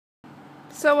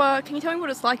So, can you tell me what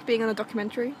it's like being on a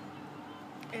documentary?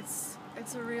 It's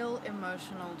a real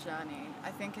emotional journey.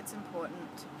 I think it's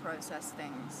important to process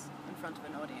things in front of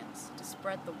an audience, to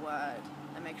spread the word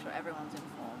and make sure everyone's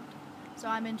informed. So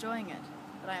I'm enjoying it,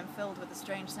 but I am filled with a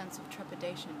strange sense of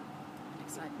trepidation and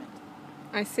excitement.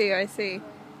 I see.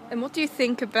 And what do you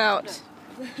think about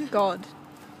God?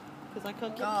 Because I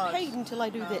can't get paid until I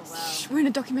do this. Wow. Shh, we're in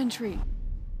a documentary.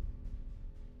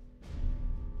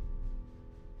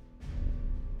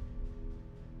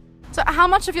 So how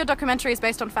much of your documentary is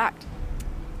based on fact?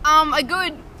 A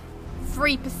good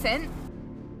 3%.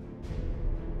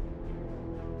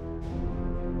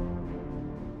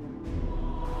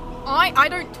 I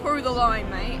don't toe the line,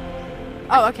 mate.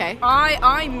 Oh, okay.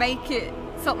 I make it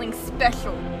something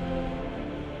special.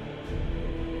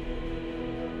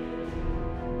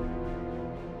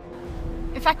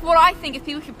 In fact, what I think is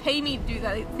people should pay me to do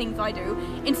the things I do,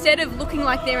 instead of looking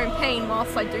like they're in pain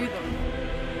whilst I do them.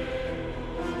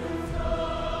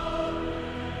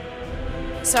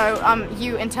 So,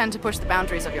 you intend to push the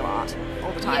boundaries of your art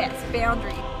all the time? Yes,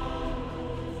 boundary.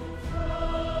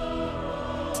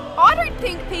 I don't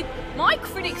think my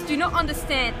critics do not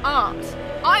understand art.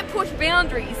 I push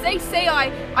boundaries. They say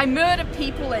I murder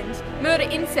people and murder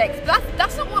insects.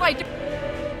 That's not what I do.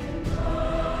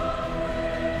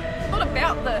 It's not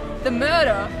about the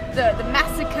murder, the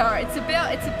massacre. It's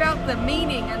about the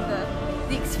meaning and the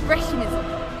expressionism.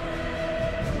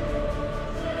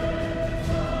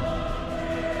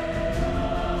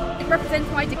 It represents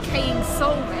my decaying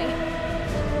soul, mate.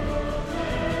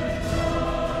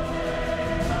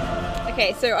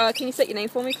 Okay, so can you state your name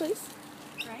for me, please?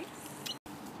 Grace?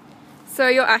 So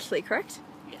you're Ashley, correct?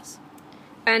 Yes.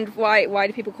 And why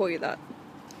do people call you that?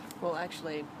 Well,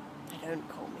 actually, they don't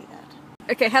call me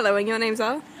that. Okay, hello, and your names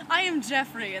are? I am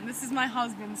Jeffrey, and this is my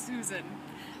husband, Susan.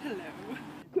 Hello.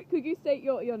 Could you state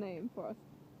your name for us?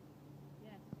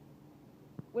 Yes.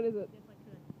 What is it? Yes, I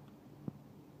could.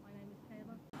 My name is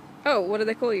Kayla. Oh, what do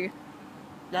they call you?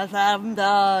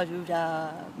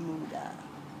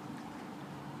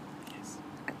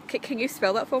 Can you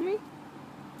spell that for me?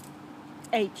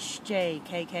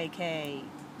 HJKKK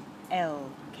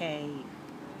LK.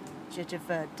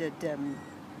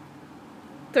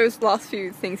 Those last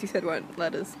few things you said weren't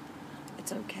letters.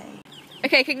 It's okay.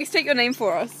 Okay, can you state your name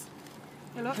for us?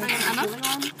 Hello, I am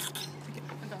Anna.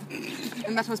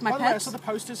 And that was my By the way, I pet. saw the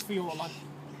posters for your lunch.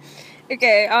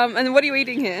 Okay, and what are you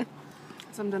eating here?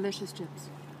 Some delicious chips.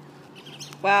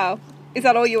 Wow. Is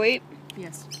that all you eat?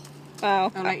 Yes.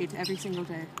 Wow. I eat every single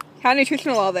day. How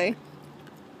nutritional are they?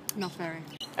 Not very.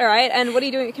 Alright, and what are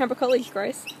you doing at Canberra College,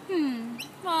 Grace?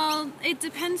 Well, it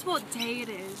depends what day it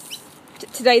is.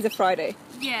 Today's a Friday.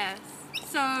 Yes.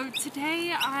 So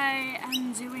today I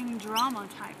am doing drama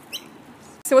type things.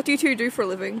 So what do you two do for a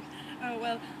living? Oh,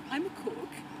 well, I'm a cook.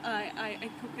 I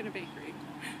cook in a bakery.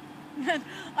 And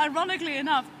ironically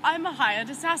enough, I'm a hired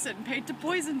assassin paid to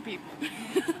poison people.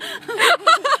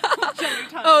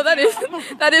 Oh,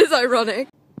 that is ironic.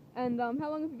 And how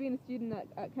long have you been a student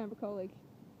at Canberra College?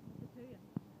 2 years.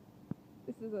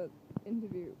 This is an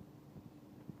interview.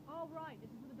 Oh, right,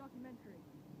 this is a documentary.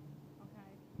 Okay,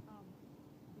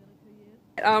 nearly 2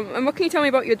 years. And what can you tell me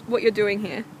about what you're doing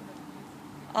here?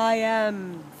 I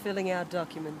am filling out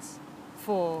documents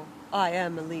for I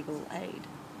am a legal aid.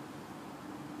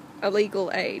 A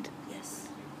legal aid? Yes.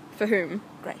 For whom?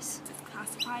 Grace. It's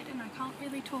classified and I can't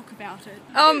really talk about it.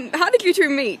 How did you two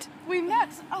meet? We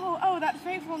met, that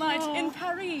fateful night in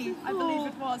Paris, I believe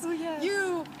it was. Oh, yes.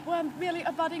 You were merely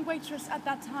a budding waitress at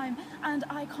that time, and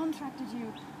I contracted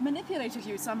you, manipulated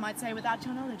you, some might say, without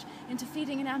your knowledge, into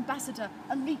feeding an ambassador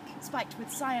a leek spiked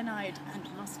with cyanide and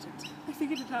mustard. I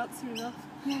figured it out soon enough.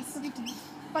 Yes, you did.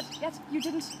 But yet you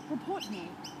didn't report me.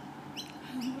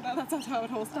 That's not how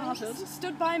it all started. You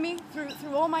stood by me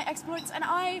through all my exploits, and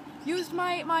I used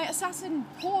my assassin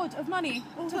hoard of money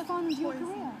to fund your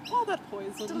career. All that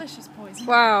poison. Delicious poison.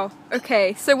 Wow.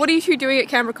 Okay, so what are you two doing at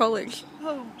Canberra College?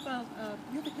 Oh, well,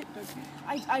 you have a hit, don't you?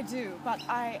 I do, but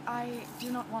I do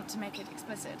not want to make it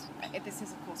explicit. This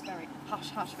is, of course, very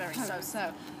hush-hush, very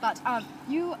so-so. But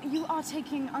you are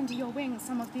taking under your wing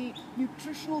some of the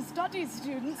nutritional studies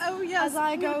students. Oh, yes, as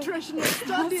I go, nutritional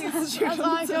studies as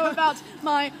I go about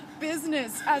my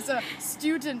business as a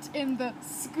student in the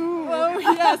school. Oh,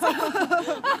 yes.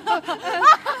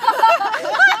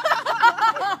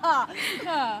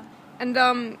 And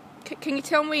can you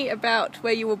tell me about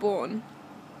where you were born?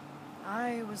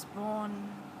 I was born,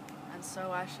 and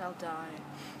so I shall die,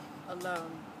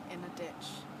 alone in a ditch,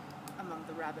 among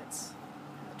the rabbits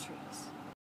and the trees.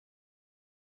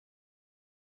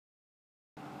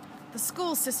 The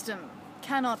school system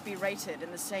cannot be rated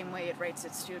in the same way it rates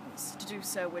its students. To do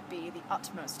so would be the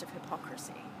utmost of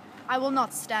hypocrisy. I will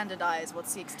not standardize what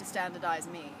seeks to standardize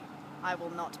me. I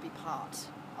will not be part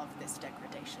of this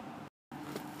degradation.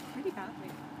 Pretty badly.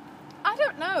 I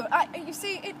don't know. You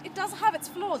see, it does have its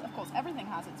flaws. Of course, everything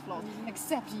has its flaws,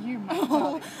 except you, my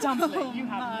darling dumpling. You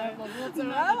have no flaws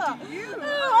whatsoever. You.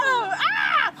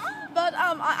 But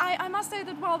I must say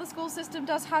that while the school system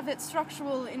does have its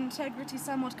structural integrity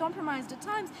somewhat compromised at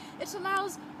times, it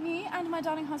allows me and my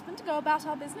darling husband to go about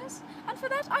our business, and for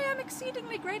that I am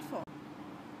exceedingly grateful.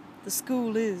 The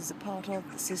school is a part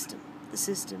of the system. The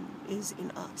system is in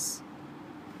us.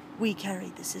 We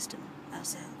carry the system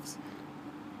ourselves.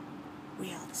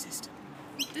 We are the system.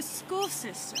 The school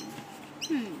system?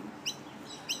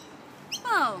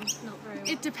 Well,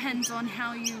 it depends on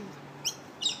how you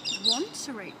want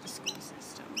to rate the school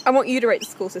system. I want you to rate the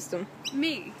school system.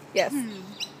 Me? Yes.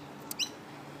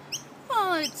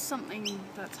 Well, it's something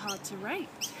that's hard to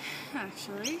rate,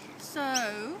 actually.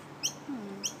 So...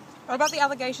 What about the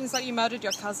allegations that you murdered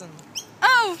your cousin?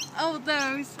 Oh,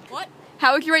 those. What?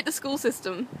 How would you rate the school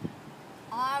system?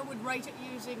 I would rate it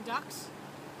using ducks.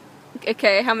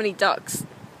 Okay, how many ducks?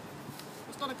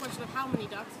 It's not a question of how many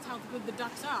ducks, it's how good the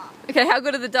ducks are. Okay, how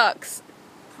good are the ducks?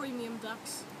 Premium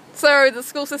ducks. So the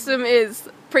school system is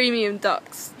premium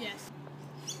ducks. Yes.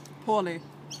 Poorly.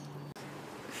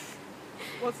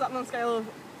 What's that on a scale of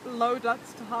low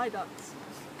ducks to high ducks?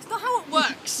 That's not how it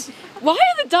works. Why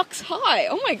are the ducks high?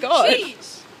 Oh my god. Jeez.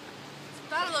 It's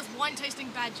better than those wine-tasting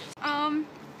badgers.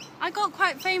 I got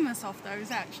quite famous off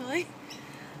those, actually.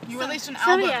 You released an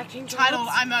album titled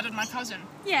I Murdered My Cousin.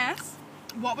 Yes.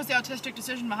 What was the artistic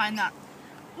decision behind that?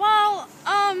 Well,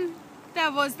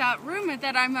 there was that rumour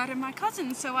that I murdered my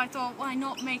cousin, so I thought, why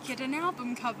not make it an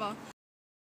album cover?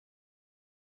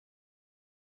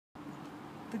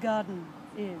 The garden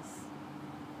is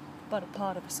but a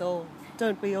part of us all.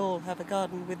 Don't we all have a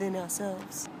garden within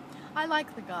ourselves? I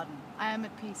like the garden. I am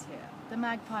at peace here. The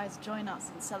magpies join us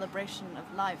in celebration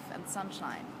of life and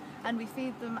sunshine, and we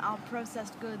feed them our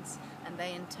processed goods, and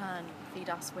they in turn feed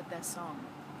us with their song.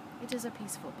 It is a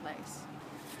peaceful place.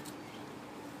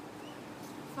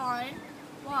 Fine.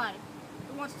 Why?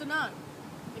 Who wants to know?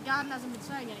 The garden hasn't been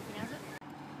saying anything, has it?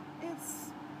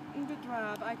 It's a bit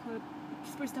drab. I could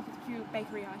spruce it up with a few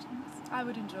bakery items. I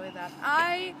would enjoy that.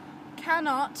 I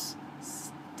cannot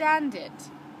stand it.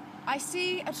 I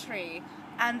see a tree,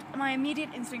 and my immediate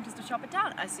instinct is to chop it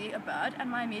down. I see a bird, and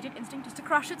my immediate instinct is to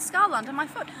crush its skull under my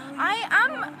foot. I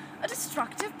am a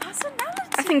destructive personality.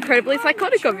 That's incredibly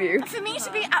psychotic of you. For me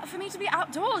to be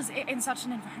outdoors in such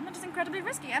an environment is incredibly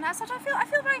risky, and as such, I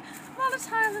feel very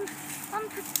volatile and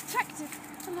unprotected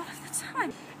a lot of the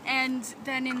time. And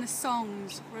then in the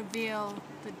songs, reveal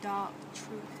the dark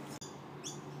truth.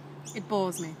 It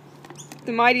bores me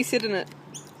The mighty sit in it.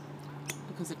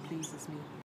 because it pleases me.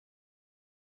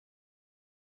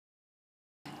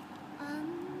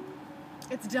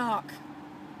 It's dark.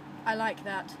 I like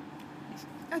that.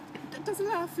 It doesn't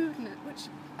have food in it, which,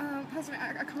 personally,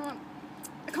 I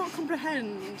can't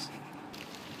comprehend.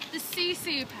 The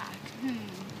CC pack.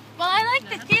 Well, I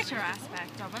like the theatre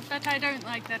aspect of it, but I don't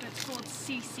like that it's called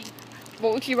CC pack.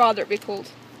 What would you rather it be called?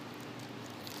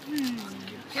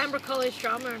 Canberra College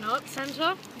Drama and Arts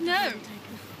Centre. No.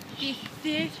 The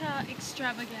theatre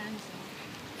extravaganza.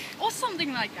 Or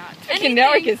something like that.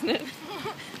 Generic, isn't it?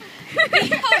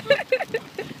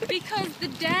 Because the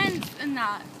dance and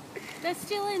that, they're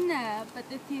still in there, but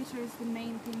the theatre is the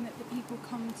main thing that the people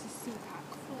come to CPAC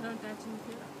for. Don't dance in the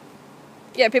theatre.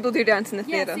 Yeah, people do dance in the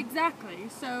Yes, theatre. exactly.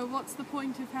 So what's the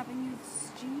point of having a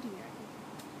studio?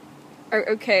 Oh,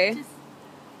 okay. Just,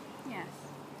 yes.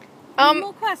 Any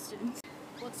more questions?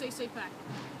 What's CC Pack?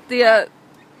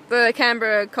 The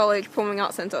Canberra College Performing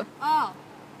Arts Centre. Oh,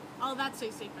 that's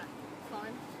CC Pack.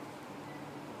 Fine.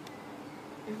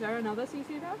 Is there another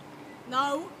CC there?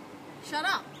 No. Shut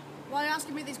up. Why are you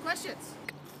asking me these questions?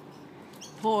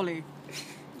 Poorly.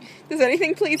 Does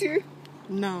anything please you?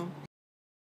 No.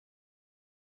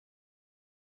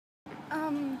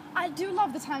 I do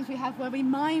love the times we have where we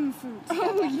mime food together.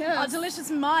 Oh, yes. Our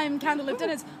delicious mime candlelit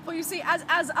dinners. For you see,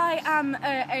 as I am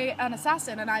an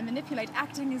assassin and I manipulate,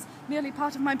 acting is merely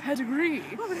part of my pedigree.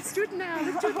 Oh, let's do it now.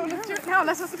 Let's do it now.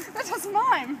 Let us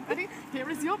mime. Ready? Here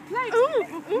is your plate.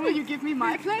 Ooh. Will you give me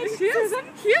my plate, Susan?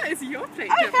 Here is your plate,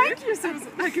 Oh, thank you,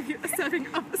 Susan. I give you a serving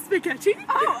of spaghetti.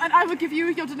 Oh, and I will give you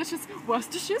your delicious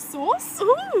Worcestershire sauce.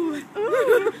 Ooh.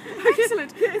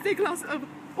 Excellent. Here is a glass of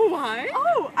wine.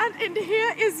 Oh, and in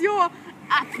here is your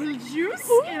apple juice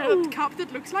in a cup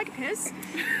that looks like piss.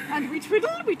 And we twiddle,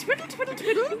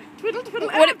 twiddle.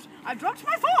 What I dropped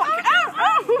my fork.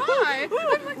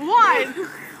 Oh, wine.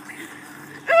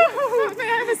 May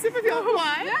I have a sip of your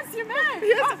wine? Yes, you may.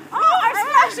 Yes. I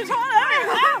splashed it all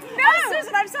over. No,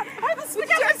 Susan, I'm sorry. Oh, the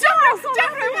spaghetti sauce.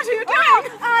 Jeffrey, what are you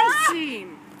doing? I see.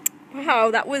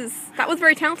 Wow, that was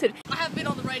very talented. I have been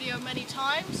on the radio many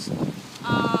times,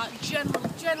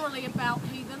 generally about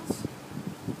heathens,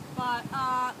 but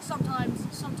sometimes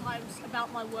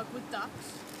about my work with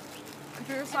ducks. Could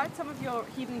you recite some of your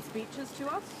heathen speeches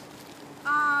to us?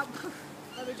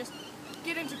 Let me just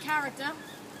get into character.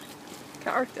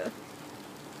 Character.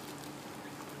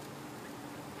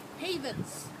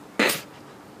 Heathens.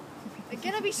 They're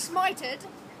gonna be smited,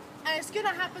 and it's gonna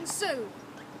happen soon.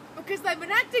 Because they've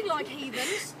been acting like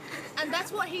heathens, and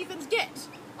that's what heathens get.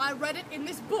 I read it in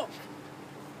this book.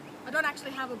 I don't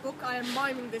actually have a book, I am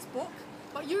miming this book.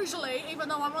 But usually, even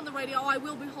though I'm on the radio, I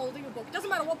will be holding a book. It doesn't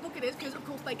matter what book it is, because of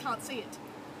course they can't see it.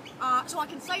 So I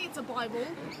can say it's a Bible,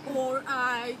 or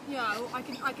you know, I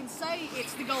can say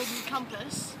it's the Golden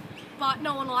Compass, but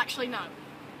no one will actually know.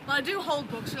 But I do hold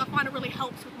books, and I find it really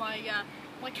helps with my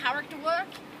my character work,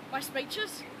 my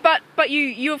speeches. But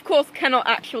you of course cannot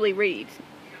actually read.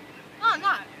 Oh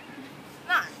no,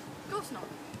 of course not.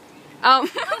 I'm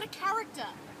a character.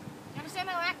 You understand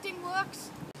how acting works?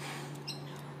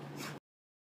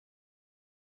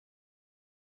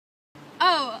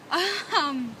 Oh,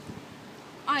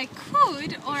 I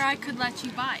could, or I could let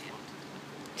you buy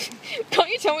it. Can't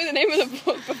you tell me the name of the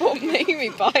book before making me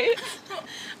buy it?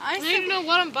 I don't even know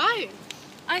what I'm buying.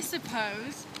 I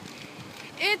suppose.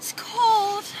 It's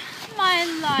called My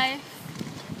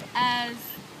Life as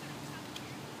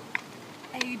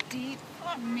a Deep,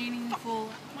 Meaningful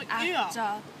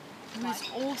Actor who is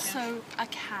also a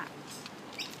cat.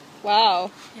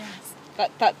 Wow. Yes.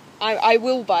 I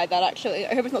will buy that actually.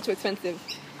 I hope it's not too expensive.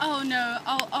 Oh no,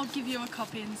 I'll give you a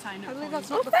copy and sign it I believe for that's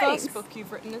you. not the thanks. first book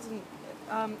you've written, isn't it?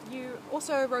 You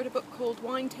also wrote a book called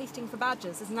Wine Tasting for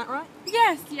Badgers, isn't that right?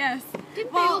 Yes.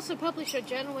 Didn't they also publish a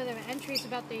journal where there were entries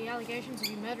about the allegations of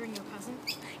you murdering your cousin?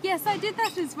 Yes, I did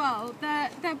that as well.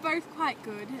 They're both quite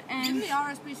good. And Didn't the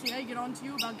RSPCA get on to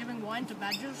you about giving wine to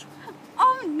badgers?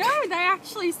 oh no, they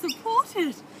actually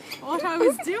supported what I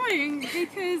was doing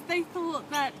because they thought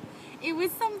that it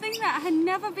was something that had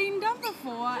never been done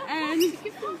before, and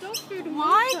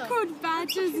why could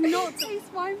badgers not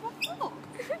taste wine before?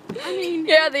 I mean,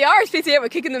 Yeah, the RSPCA were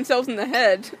kicking themselves in the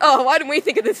head. Oh, why didn't we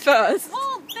think of this first?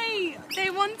 well, they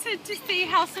wanted to see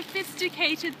how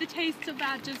sophisticated the taste of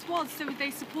badgers was, so they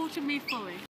supported me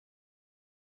fully.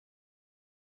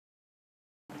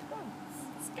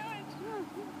 It's good.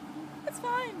 It's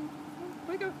fine.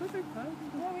 We go fine.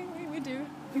 Yeah, we do.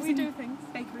 We do things.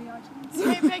 Bakery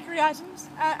items. Bakery items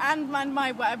and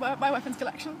my weapons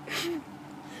collection.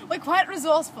 We're quite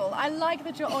resourceful. I like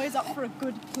that you're always up for a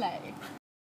good play.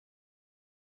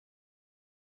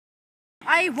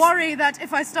 I worry that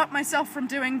if I stop myself from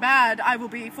doing bad, I will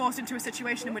be forced into a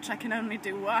situation in which I can only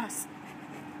do worse.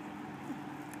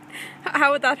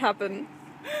 How would that happen?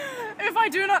 If I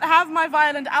do not have my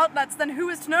violent outlets, then who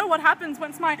is to know what happens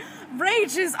once my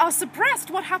rages are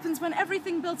suppressed? What happens when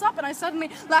everything builds up and I suddenly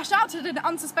lash out at an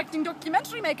unsuspecting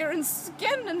documentary maker and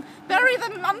skin and bury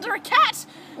them under a cat?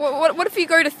 What if you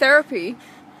go to therapy?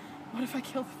 What if I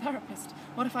kill the therapist?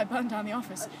 What if I burn down the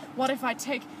office? What if I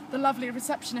take the lovely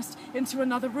receptionist into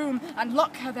another room and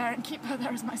lock her there and keep her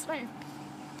there as my slave?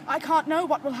 I can't know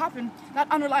what will happen. That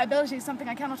unreliability is something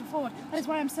I cannot afford. That is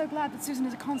why I'm so glad that Susan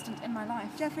is a constant in my life.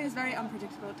 Jeffrey is very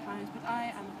unpredictable at times, but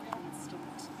I am a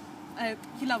constant.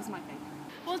 He loves my bakery.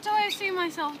 What do I see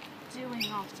myself doing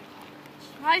after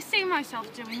college? I see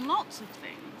myself doing lots of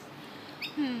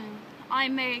things. I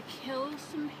may kill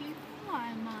some people,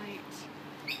 I might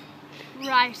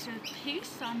write a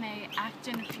piece, I may act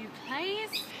in a few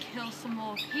plays, kill some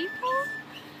more people.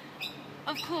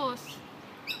 Of course,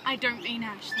 I don't mean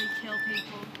actually kill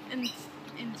people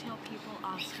until people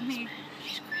ask me.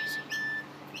 She's crazy.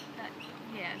 But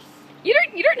yes.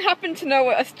 You don't happen to know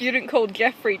what a student called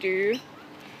Jeffrey do?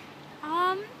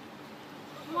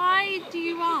 Why do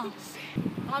you ask?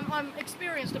 I'm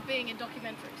experienced at being in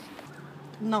documentaries.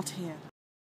 Not here.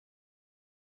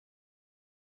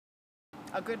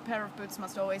 A good pair of boots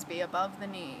must always be above the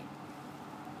knee.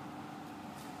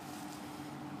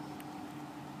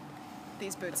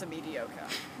 These boots are mediocre.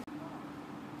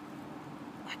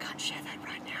 I can't share that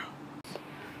right now.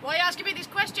 Why are you asking me these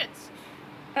questions?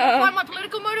 Find my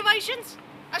political motivations?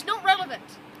 That's not relevant.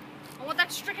 I want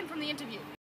that stricken from the interview.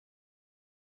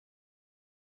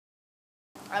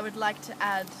 I would like to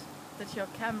add that your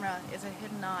camera is a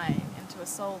hidden eye into a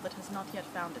soul that has not yet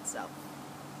found itself.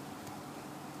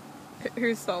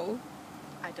 Whose soul?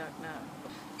 I don't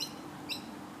know.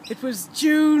 It was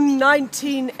June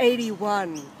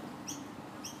 1981.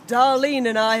 Darlene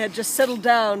and I had just settled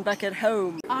down back at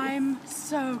home. I'm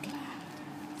so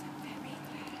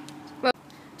glad.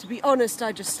 To be honest,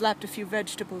 I just slapped a few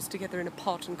vegetables together in a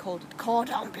pot and called it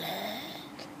cordon bleu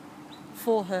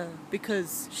for her,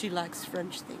 because she likes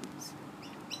French things.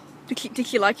 Did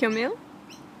she like your meal?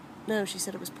 No, she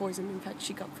said it was poison. In fact,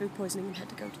 she got food poisoning and had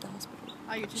to go to the hospital.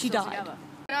 Are you two She still died. together?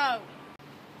 No.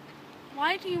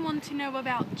 Why do you want to know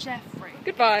about Jeffrey?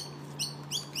 Goodbye.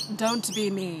 Don't be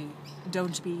me.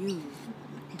 Don't be you.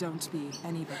 Don't be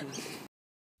anybody.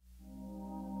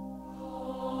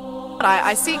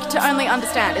 I seek to only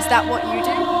understand. Is that what you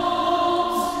do?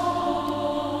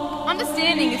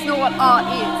 Understanding is not what art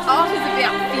is. Art is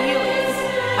about feelings.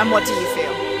 And what do you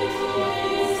feel?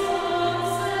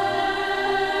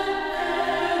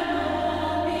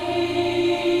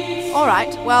 All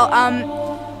right. Well,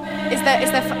 is there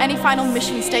any final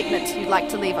mission statement you'd like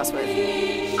to leave us with?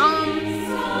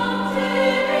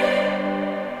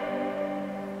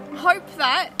 Hope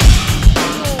that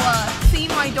you'll see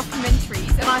my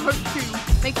documentaries, and I hope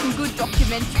to make some good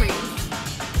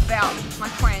documentaries about my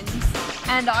friends,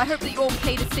 and I hope that you all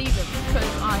pay to see them,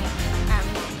 because I am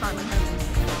currently homeless.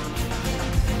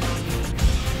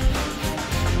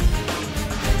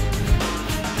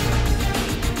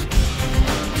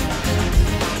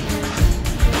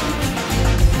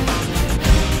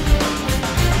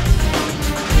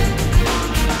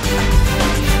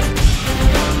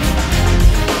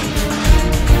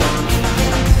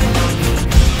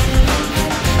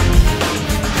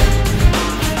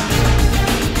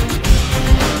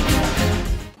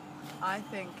 I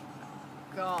think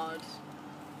God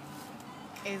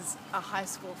is a high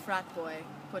school frat boy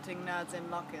putting nerds in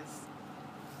lockers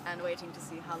and waiting to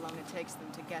see how long it takes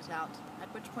them to get out,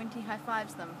 at which point he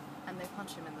high-fives them and they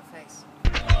punch him in the face.